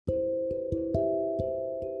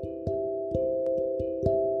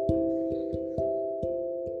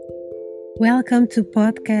Welcome to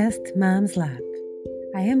podcast Mom's Lap.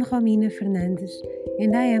 I am Romina Fernandes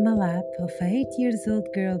and I am a lap of a 8-year-old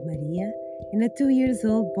girl Maria and a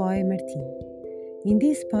 2-year-old boy Martin. In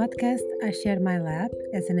this podcast, I share my lap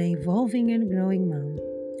as an evolving and growing mom.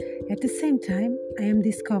 At the same time, I am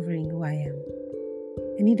discovering who I am.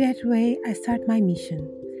 And in that way, I start my mission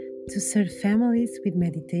to serve families with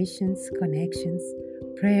meditations, connections,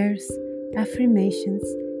 prayers, affirmations,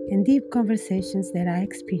 and deep conversations that I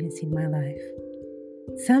experience in my life.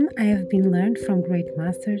 Some I have been learned from great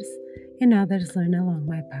masters, and others learn along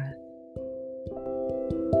my path.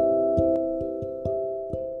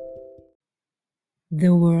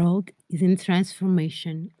 The world is in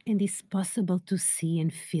transformation and is possible to see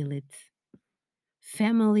and feel it.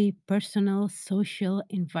 Family, personal, social,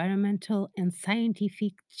 environmental, and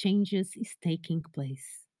scientific changes is taking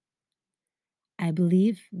place. I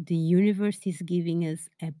believe the universe is giving us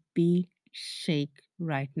a big shake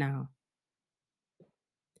right now.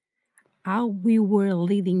 How we were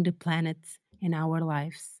leading the planet and our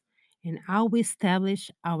lives, and how we establish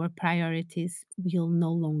our priorities will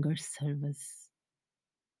no longer serve us.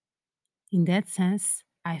 In that sense,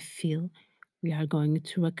 I feel we are going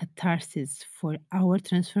through a catharsis for our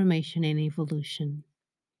transformation and evolution,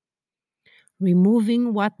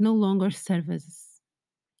 removing what no longer serves us.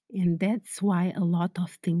 And that's why a lot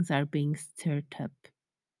of things are being stirred up.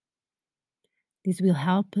 This will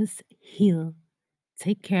help us heal,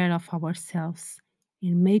 take care of ourselves,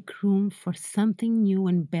 and make room for something new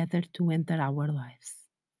and better to enter our lives.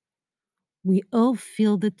 We all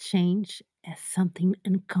feel the change as something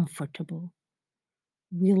uncomfortable.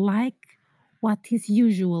 We like what is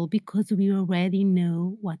usual because we already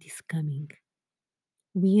know what is coming.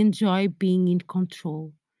 We enjoy being in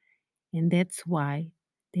control, and that's why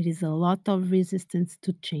there is a lot of resistance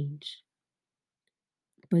to change.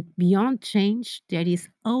 But beyond change, there is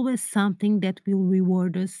always something that will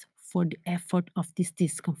reward us for the effort of this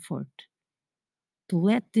discomfort. To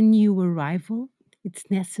let the new arrival, it's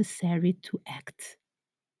necessary to act.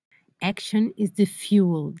 Action is the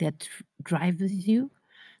fuel that drives you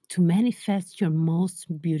to manifest your most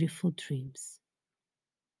beautiful dreams.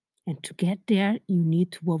 And to get there, you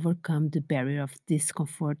need to overcome the barrier of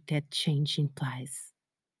discomfort that change implies.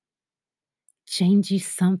 Change is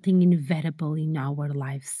something inevitable in our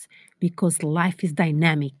lives because life is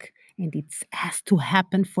dynamic and it has to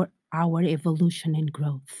happen for our evolution and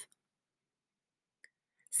growth.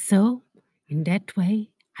 So, in that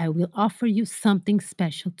way, I will offer you something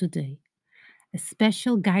special today, a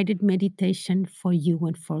special guided meditation for you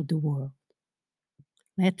and for the world.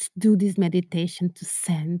 Let's do this meditation to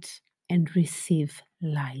send and receive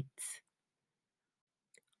light.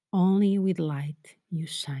 Only with light you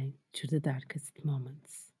shine through the darkest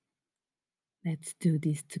moments. Let's do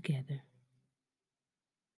this together.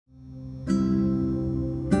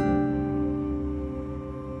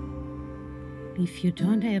 If you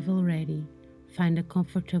don't have already, find a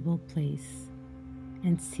comfortable place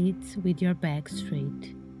and sit with your back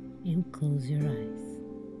straight and close your eyes.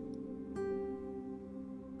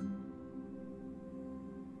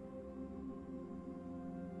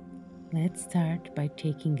 Let's start by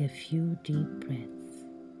taking a few deep breaths.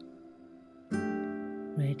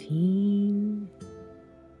 Breath in,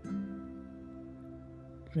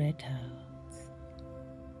 breath out.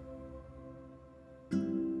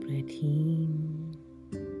 Breath in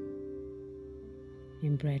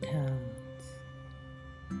and breath out.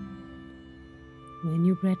 When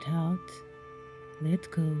you breath out,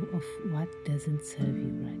 let go of what doesn't serve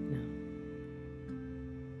you right now.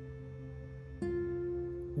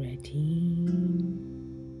 Breath in,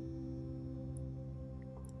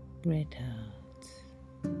 breath out.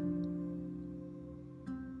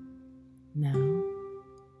 Now,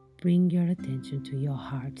 bring your attention to your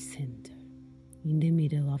heart center in the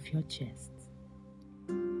middle of your chest.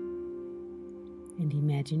 And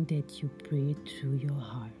imagine that you breathe through your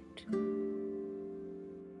heart.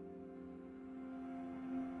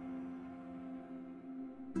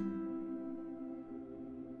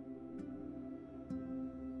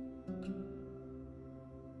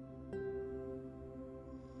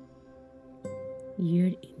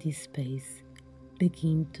 Here in this space,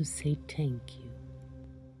 begin to say thank you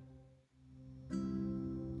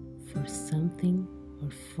for something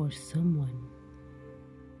or for someone.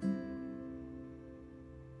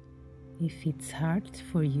 If it's hard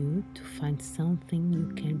for you to find something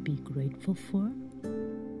you can be grateful for,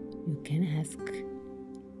 you can ask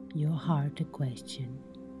your heart a question.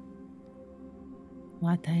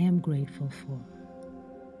 What I am grateful for.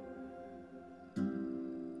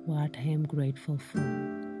 What I am grateful for.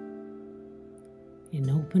 And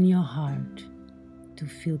open your heart to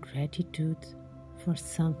feel gratitude for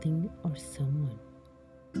something or someone.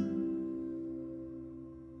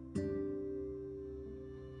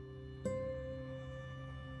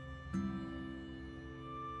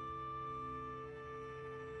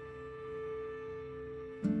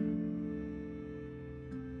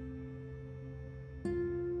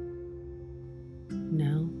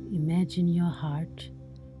 Now imagine your heart,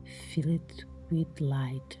 fill it with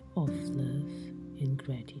light of love and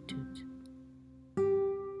gratitude.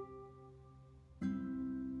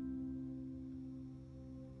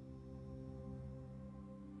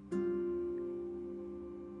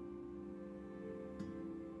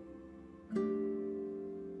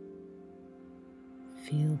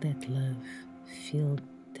 Feel that love, feel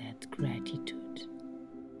that gratitude.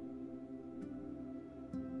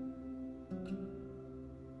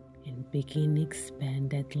 And begin to expand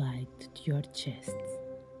that light to your chest.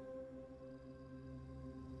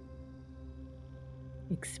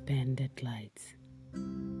 Expand that light.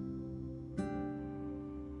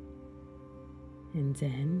 And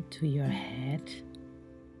then to your head,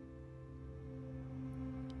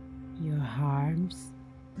 your arms,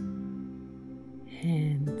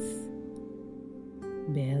 hands,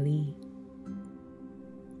 belly,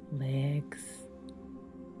 legs,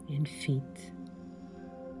 and feet.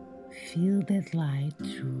 Feel that light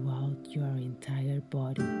throughout your entire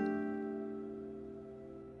body.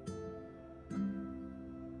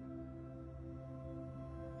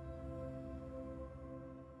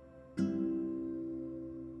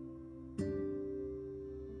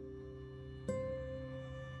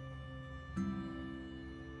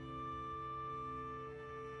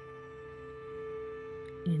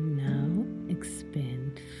 And now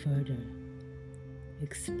expand further.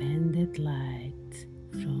 Expand that light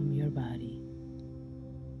from your body.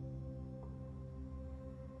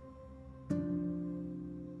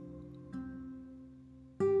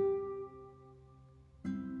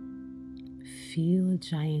 Feel a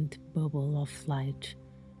giant bubble of light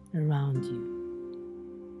around you.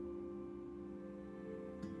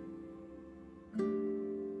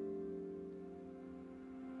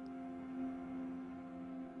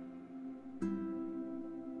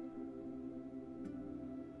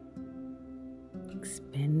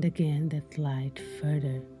 Expand again that light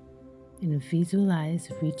further and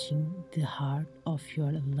visualize reaching the heart of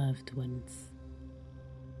your loved ones.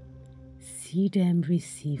 See them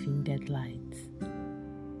receiving that light.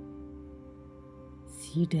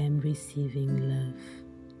 See them receiving love,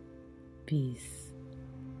 peace,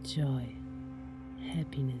 joy,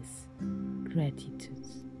 happiness, gratitude.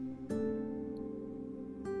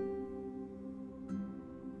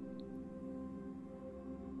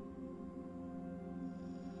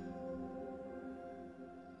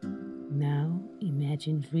 Now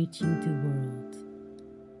imagine reaching the world.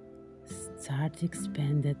 Start to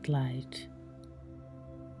expand that light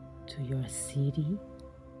to your city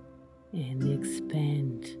and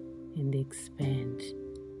expand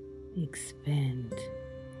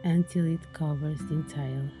until it covers the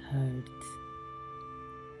entire earth.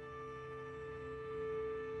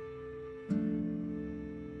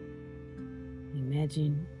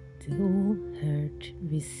 Imagine the whole earth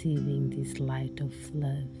receiving this light of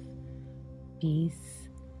love, peace,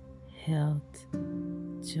 health,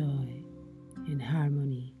 joy, and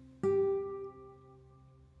harmony.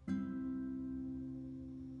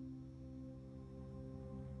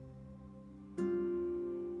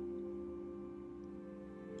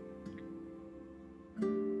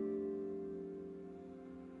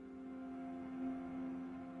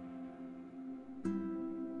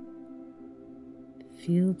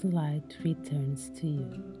 Feel the light returns to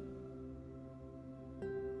you,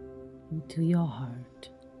 into your heart,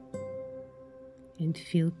 and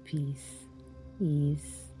feel peace,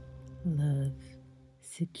 ease, love,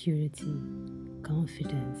 security,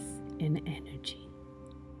 confidence, and energy.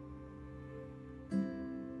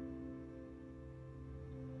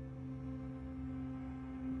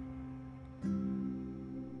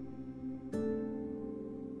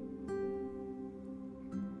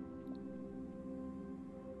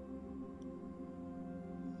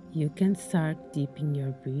 You can start deepening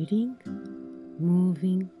your breathing,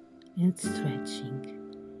 moving, and stretching.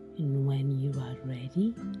 And when you are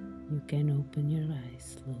ready, you can open your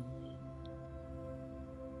eyes slowly.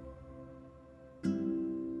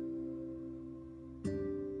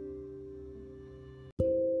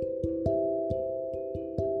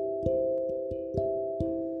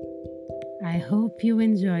 I hope you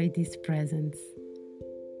enjoy this presence.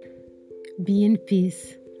 Be in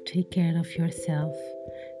peace, take care of yourself,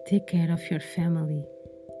 take care of your family,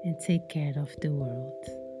 and take care of the world.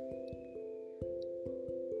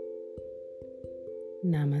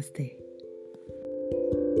 Namaste.